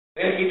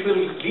then it will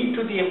lead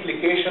to the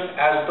implication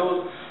as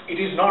though it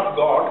is not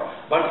God,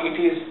 but it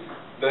is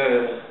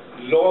the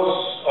laws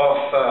of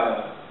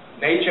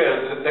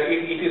nature,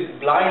 it is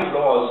blind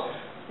laws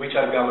which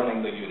are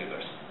governing the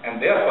universe. And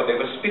therefore, there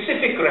were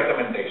specific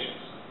recommendations.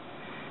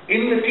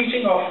 In the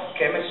teaching of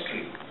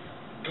chemistry,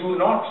 do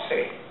not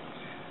say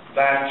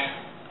that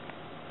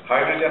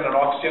hydrogen and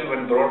oxygen,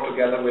 when brought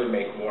together, will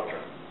make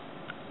water.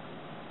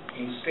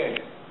 Instead,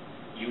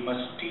 you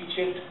must teach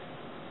it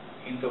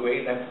in the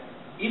way that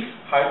if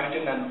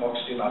hydrogen and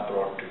oxygen are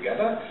brought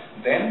together,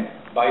 then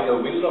by the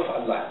will of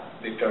Allah,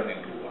 they turn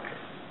into water.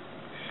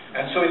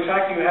 And so, in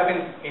fact, you have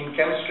in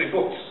chemistry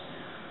books,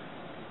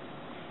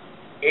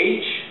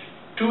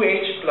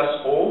 2H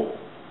plus O,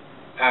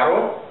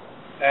 arrow,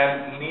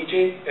 and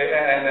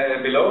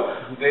below,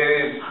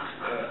 there is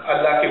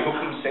Allah ke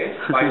hukum se,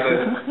 by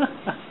the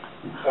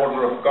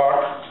order of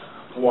God,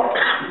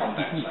 water on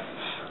that side.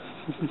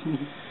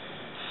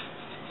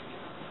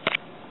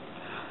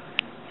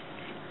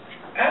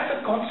 As a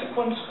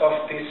consequence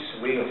of this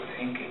way of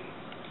thinking,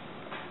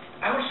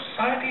 our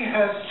society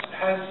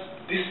has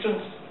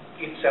distanced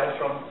itself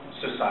from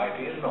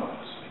society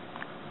enormously.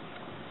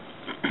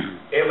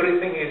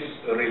 Everything is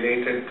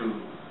related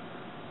to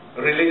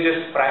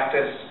religious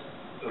practice,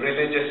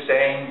 religious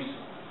sayings,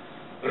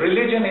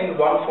 religion in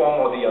one form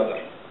or the other.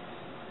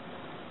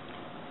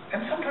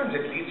 And sometimes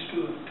it leads to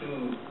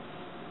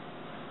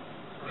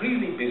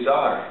really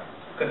bizarre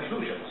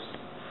conclusions.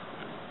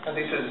 And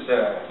this is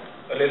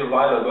a little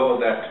while ago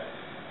that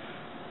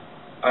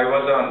I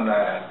was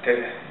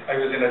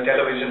in a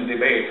television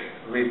debate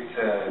with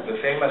the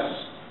famous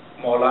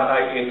Maulana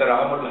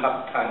Ehtaramul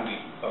Haq Thanvi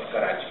of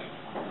Karachi.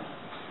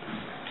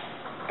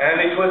 And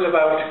it was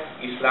about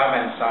Islam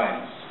and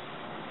science.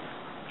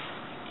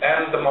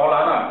 And the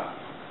Maulana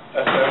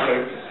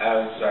asserted,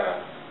 as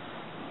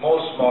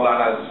most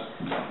Maulanas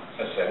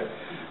assert,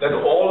 that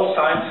all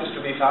science is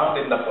to be found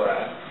in the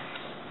Quran,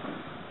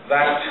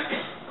 that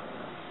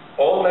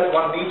all that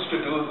one needs to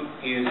do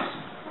is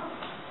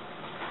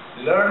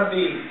learn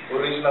the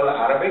original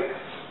Arabic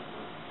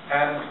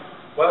and,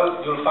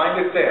 well, you'll find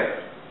it there.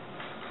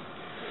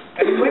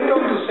 And he went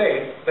on to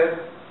say that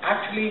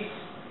actually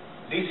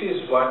this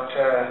is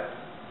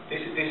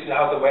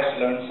how the West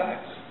learns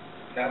science.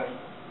 Now,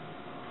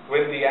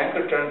 when the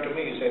anchor turned to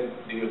me, he said,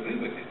 "Do you agree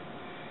with it?"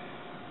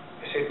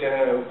 I said,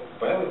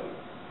 well,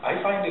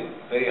 I find it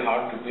very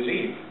hard to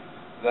believe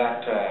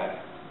that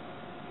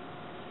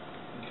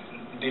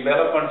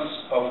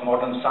developments of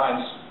modern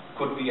science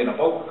could be in a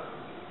book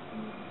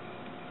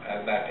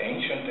that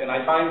ancient, and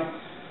I find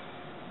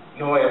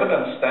no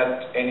evidence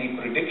that any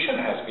prediction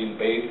has been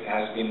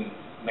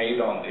made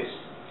on this.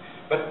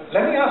 But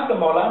let me ask the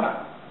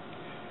Maulana,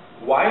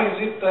 why is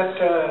it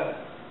that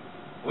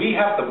we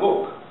have the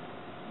book,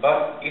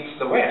 but it's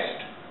the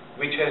West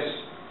which is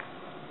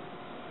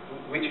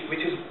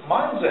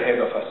miles ahead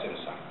of us in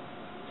science?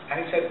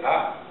 And he said,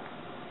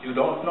 you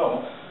don't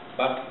know,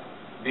 but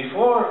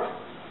before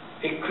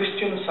a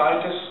Christian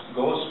scientist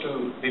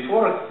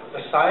before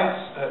a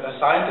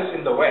scientist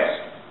in the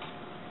West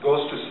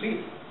goes to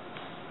sleep,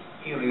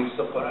 he reads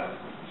the Quran.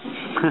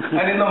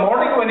 And in the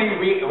morning when he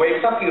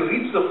wakes up, he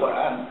reads the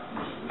Quran.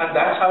 And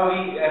that's how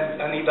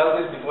and he does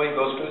this before he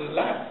goes to his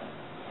lab.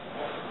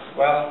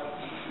 Well,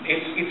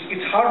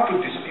 it's hard to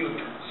dispute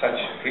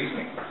such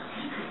reasoning.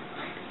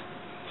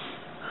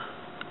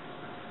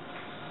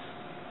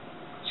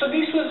 So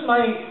this was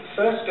my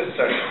first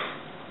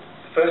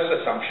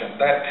assumption,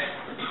 that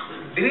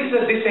there is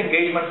a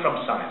disengagement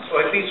from science,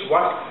 or at least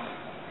what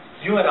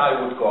you and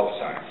I would call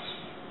science.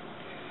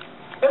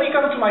 Let me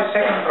come to my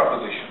second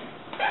proposition.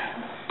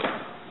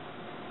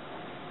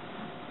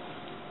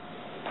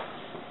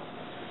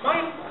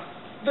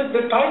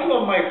 The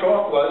title of my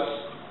talk was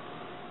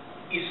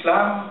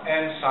Islam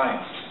and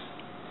Science.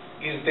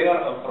 Is there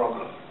a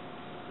problem?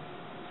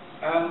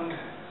 And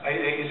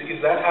is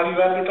that how you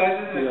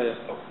advertise it? Yeah.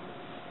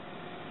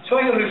 So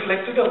I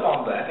reflected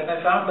upon that, and I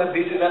found that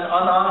this is an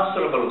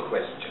unanswerable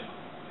question.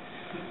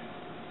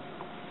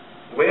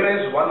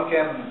 Whereas one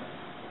can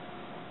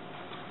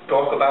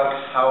talk about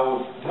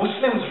how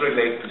Muslims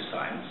relate to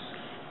science,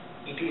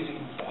 it is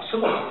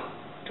impossible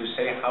to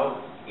say how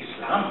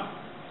Islam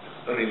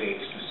relates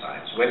to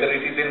science, whether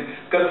it is in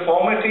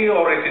conformity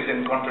or it is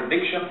in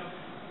contradiction,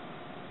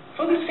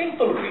 for the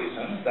simple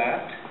reason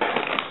that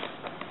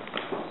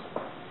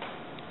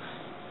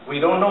we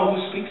don't know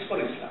who speaks for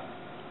Islam.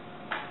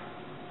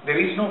 There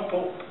is no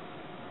Pope.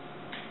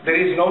 There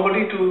is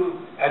nobody to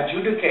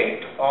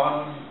adjudicate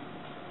on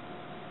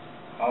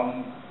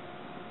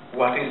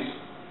what is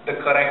the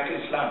correct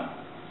Islam,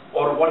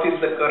 or what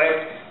is the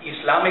correct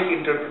Islamic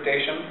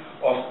interpretation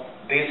of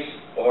this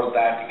or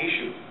that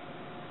issue.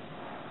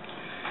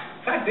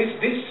 In fact, this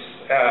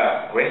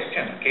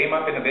question came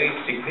up in a very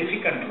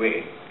significant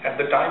way at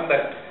the time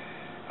that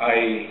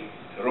I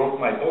wrote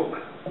my book,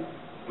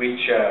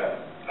 which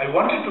I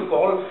wanted to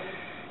call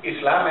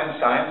Islam and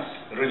Science,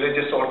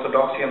 Religious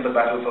Orthodoxy and the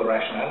Battle for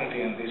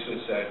Rationality, and this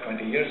was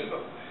 20 years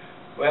ago.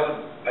 Well,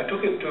 I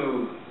took it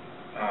to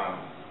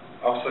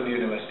Oxford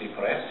University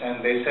Press,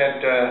 and they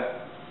said,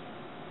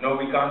 no,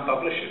 we can't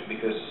publish it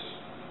because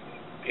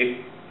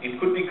it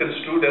could be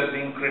construed as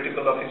being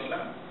critical of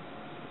Islam.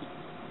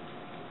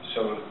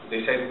 So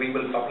they said, we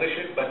will publish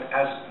it, but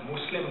as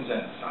Muslims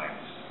and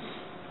science.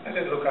 I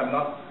said, look, I'm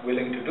not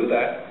willing to do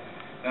that.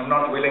 I'm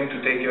not willing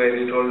to take your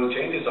editorial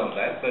changes on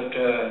that, but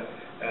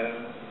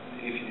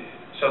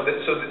so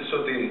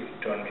they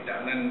turned me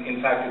down. And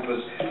in fact, it was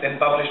then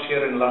published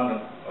here in London,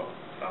 or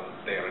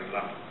there in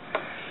London,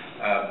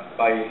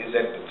 by Z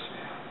Books.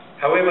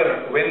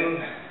 However,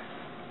 when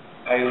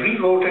I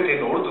rewrote it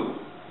in Urdu,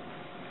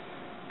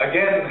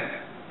 again,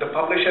 the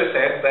publisher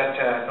said that,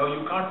 no,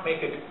 you can't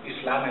make it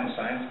Islam and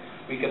science.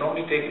 We can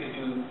only take it if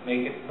you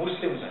make it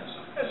Muslims and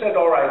science. I said,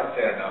 all right,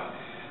 fair enough.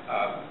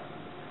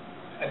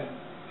 And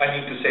I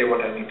need to say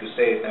what I need to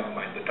say, never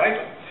mind the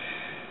title.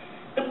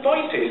 The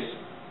point is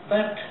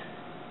that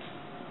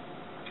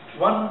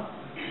one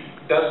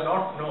does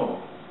not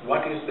know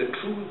what is the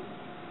true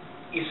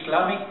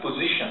Islamic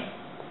position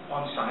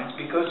on science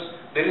because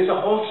there is a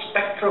whole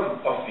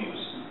spectrum of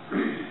views.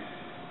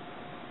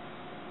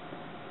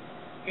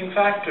 In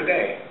fact,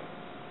 today,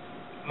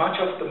 much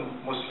of the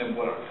Muslim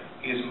world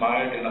is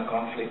mired in a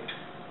conflict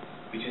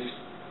which is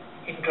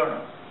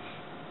internal.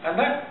 And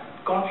that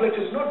conflict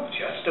is not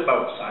just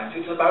about science,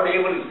 it's about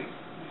everything.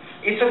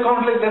 It's a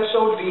conflict that's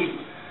so deep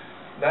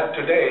that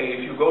today,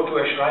 if you go to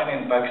a shrine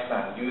in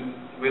Pakistan, you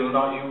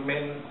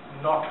may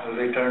not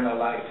return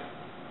alive.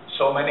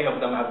 So many of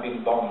them have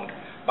been bombed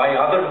by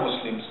other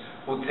Muslims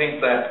who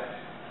think that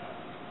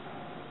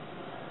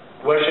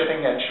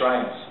worshipping at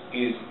shrines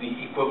is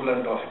the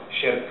equivalent of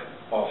shirk,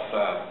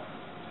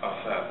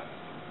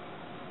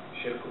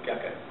 shirk ko kya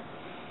kehte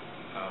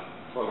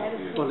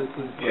hain?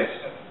 Yes.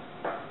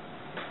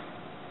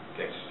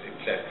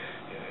 It's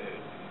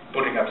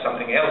putting up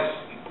something else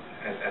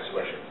as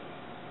worship.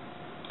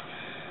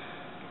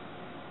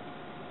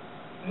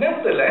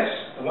 Nevertheless,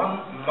 one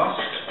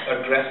must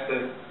address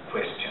the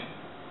question,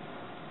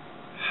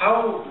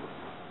 how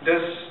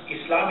does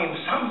Islam in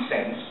some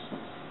sense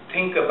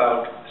think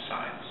about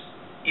science?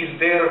 Is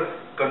there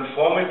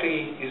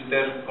conformity? Is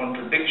there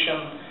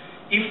contradiction?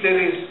 If there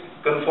is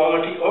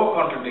conformity or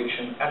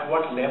contradiction, at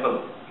what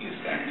level is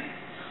that?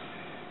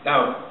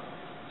 Now,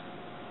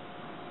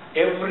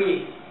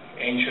 every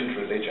ancient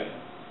religion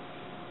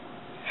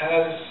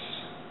has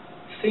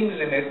things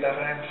in it that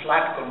are in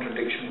flat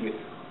contradiction with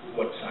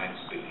what science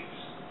believes.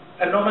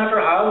 And no matter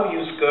how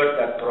you skirt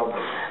that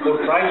problem,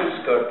 or try to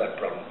skirt that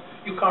problem,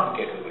 you can't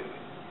get away with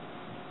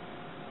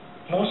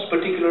it. Most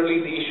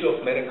particularly the issue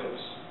of miracles.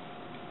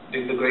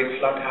 Did the great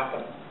flood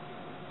happen?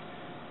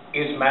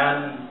 Is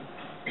man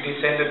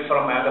descended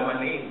from Adam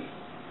and Eve?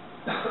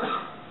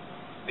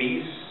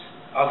 These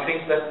are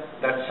things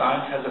that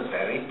science has a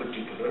very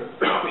particular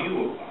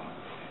view upon.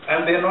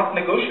 And they're not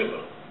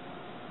negotiable.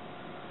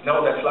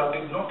 No, that flood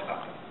did not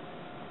happen.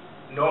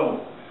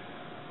 No,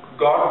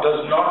 God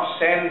does not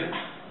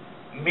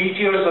send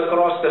meteors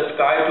across the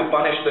sky to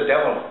punish the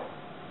devil.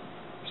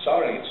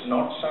 Sorry, it's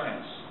not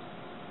science,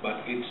 but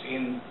it's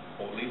in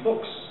holy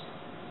books.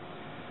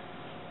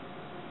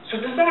 So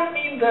does that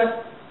mean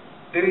that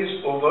there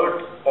is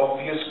overt,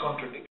 obvious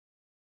contradiction?